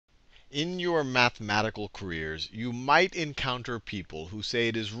In your mathematical careers, you might encounter people who say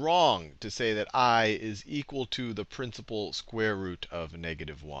it is wrong to say that I is equal to the principal square root of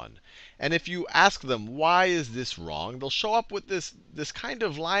 -1. And if you ask them, why is this wrong, they'll show up with this kind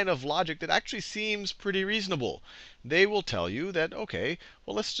of line of logic that actually seems pretty reasonable. They will tell you that, OK,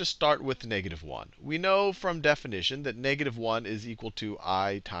 well, let's just start with -1. We know from definition that -1 is equal to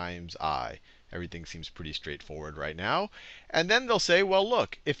I times I. Everything seems pretty straightforward right now. And then they'll say, well,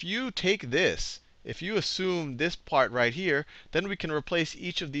 look, if you take this, if you assume this part right here, then we can replace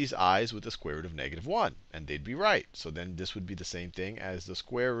each of these i's with the square root of -1. And they'd be right. So then this would be the same thing as the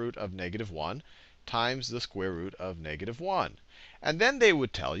square root of -1 times the square root of -1. And then they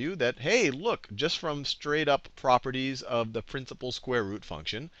would tell you that, hey, look, just from straight up properties of the principal square root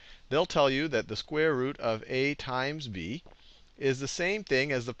function, they'll tell you that the square root of a times b is the same thing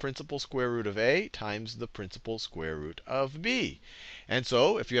as the principal square root of a times the principal square root of b. And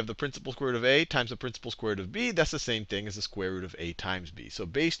so if you have the principal square root of a times the principal square root of b, that's the same thing as the square root of a times b. So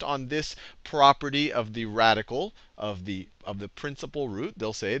based on this property of the radical of the principal root,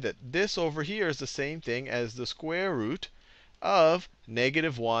 they'll say that this over here is the same thing as the square root of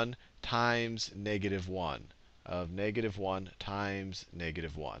 -1 times -1. Of -1 times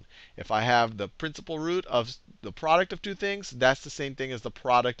 -1. If I have the principal root of the product of two things, that's the same thing as the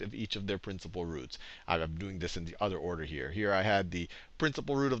product of each of their principal roots. I'm doing this in the other order here. Here I had the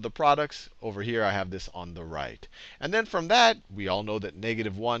principal root of the products. Over here I have this on the right. And then from that, we all know that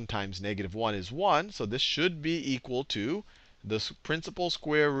 -1 times -1 is 1. So this should be equal to the principal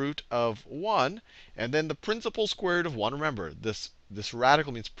square root of 1. And then the principal square root of 1, remember, this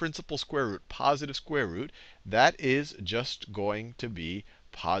radical means principal square root, positive square root. That is just going to be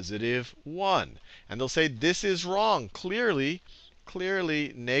 +1. And they'll say this is wrong. Clearly,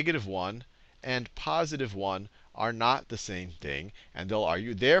 -1 and +1 are not the same thing. And they'll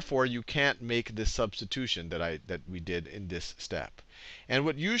argue, therefore, you can't make this substitution that we did in this step. And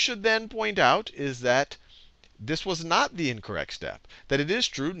what you should then point out is that this was not the incorrect step. That it is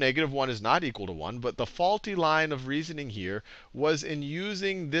true, -1 is not equal to 1, but the faulty line of reasoning here was in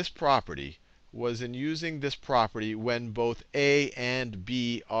using this property, when both a and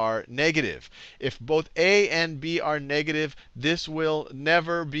b are negative. If both a and b are negative, this will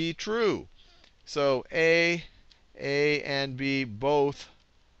never be true. So a and b both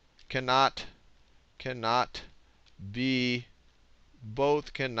cannot be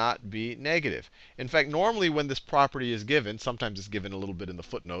negative. In fact, normally when this property is given, sometimes it's given a little bit in the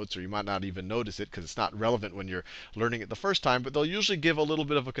footnotes, or you might not even notice it because it's not relevant when you're learning it the first time, but they'll usually give a little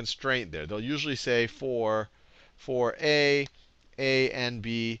bit of a constraint there. They'll usually say for a and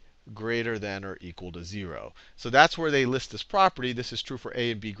b greater than or equal to 0. So that's where they list this property. This is true for a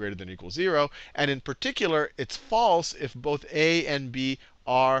and b greater than or equal to 0. And in particular, it's false if both a and b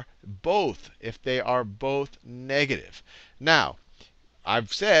are if they are both negative. Now,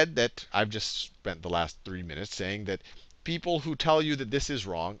 I've said that I've just spent the last 3 minutes saying that people who tell you that this is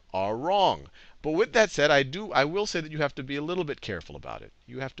wrong are wrong. But with that said, I will say that you have to be a little bit careful about it.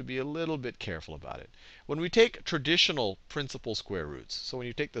 You have to be a little bit careful about it. When we take traditional principal square roots, so when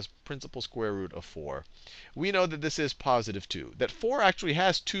you take this principal square root of 4, we know that this is +2. That 4 actually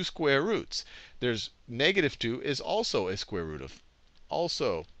has two square roots. There's -2 is also a square root of,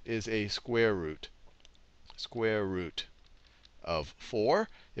 square root of 4.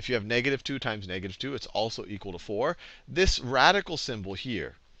 If you have -2 times -2, it's also equal to 4. This radical symbol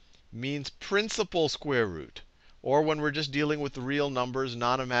here means principal square root. Or when we're just dealing with real numbers,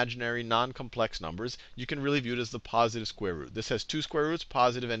 non-imaginary, non-complex numbers, you can really view it as the positive square root. This has two square roots,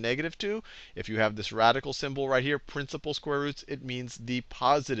 positive and -2. If you have this radical symbol right here, principal square roots, it means the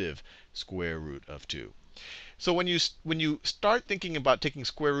positive square root of 2. So when you start thinking about taking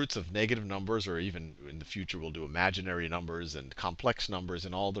square roots of negative numbers, or even in the future we'll do imaginary numbers and complex numbers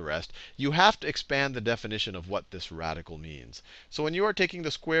and all the rest, you have to expand the definition of what this radical means. So when you are taking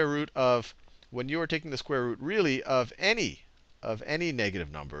the square root really of any negative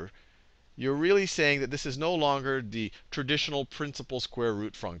number, you're really saying that this is no longer the traditional principal square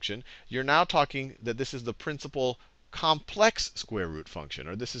root function. You're now talking that this is the principal complex square root function,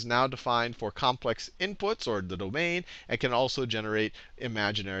 or this is now defined for complex inputs, or the domain, and can also generate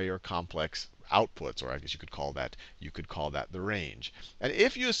imaginary or complex outputs, or I guess you could call that the range. And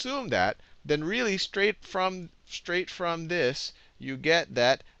if you assume that, then really straight from this, you get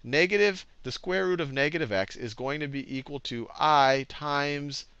that the square root of -x is going to be equal to I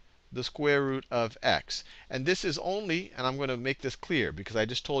times the square root of x. And this is only, and I'm going to make this clear because I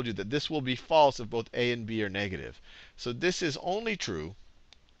just told you that this will be false if both a and b are negative. So this is only true.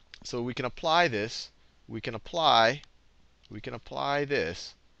 So we can apply this. We can apply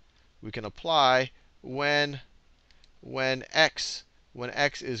this we can apply when when x when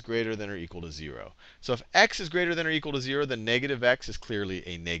x is greater than or equal to 0. So if x is greater than or equal to 0, then negative x is clearly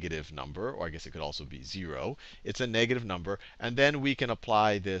a negative number, or I guess it could also be 0. It's a negative number, and then we can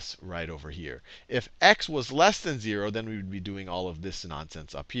apply this right over here. If x was less than 0, then we would be doing all of this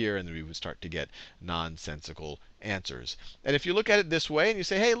nonsense up here, and then we would start to get nonsensical answers. And if you look at it this way and you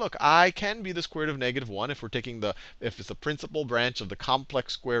say, hey, look, I can be the square root of -1 if we're taking if it's the principal branch of the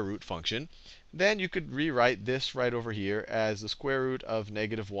complex square root function, then you could rewrite this right over here as the square root of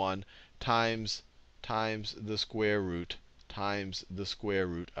 -1 times the square root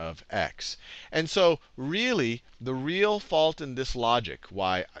of x. And so really, the real fault in this logic,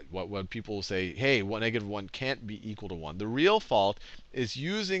 when people say, hey, -1 can't be equal to 1, the real fault is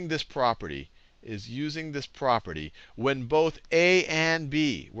using this property when both a and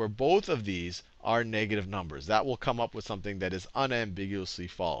b, where both of these are negative numbers. That will come up with something that is unambiguously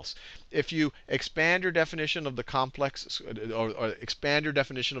false. If you expand your definition of the complex, or expand your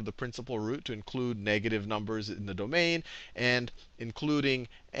definition of the principal root to include negative numbers in the domain, and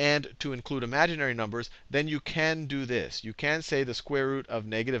to include imaginary numbers, then you can do this. You can say the square root of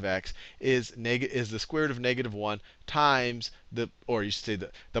 -x is the square root of -1 times or you should say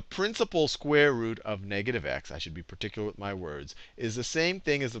the principal square root of -x, I should be particular with my words, is the same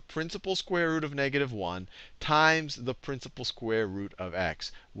thing as the principal square root of -1 times the principal square root of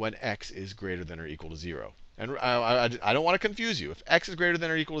x when x is greater than or equal to 0. And I don't want to confuse you. If x is greater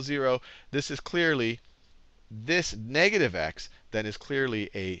than or equal to 0, this negative x then is clearly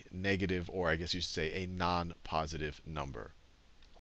a negative, or I guess you should say a non-positive number.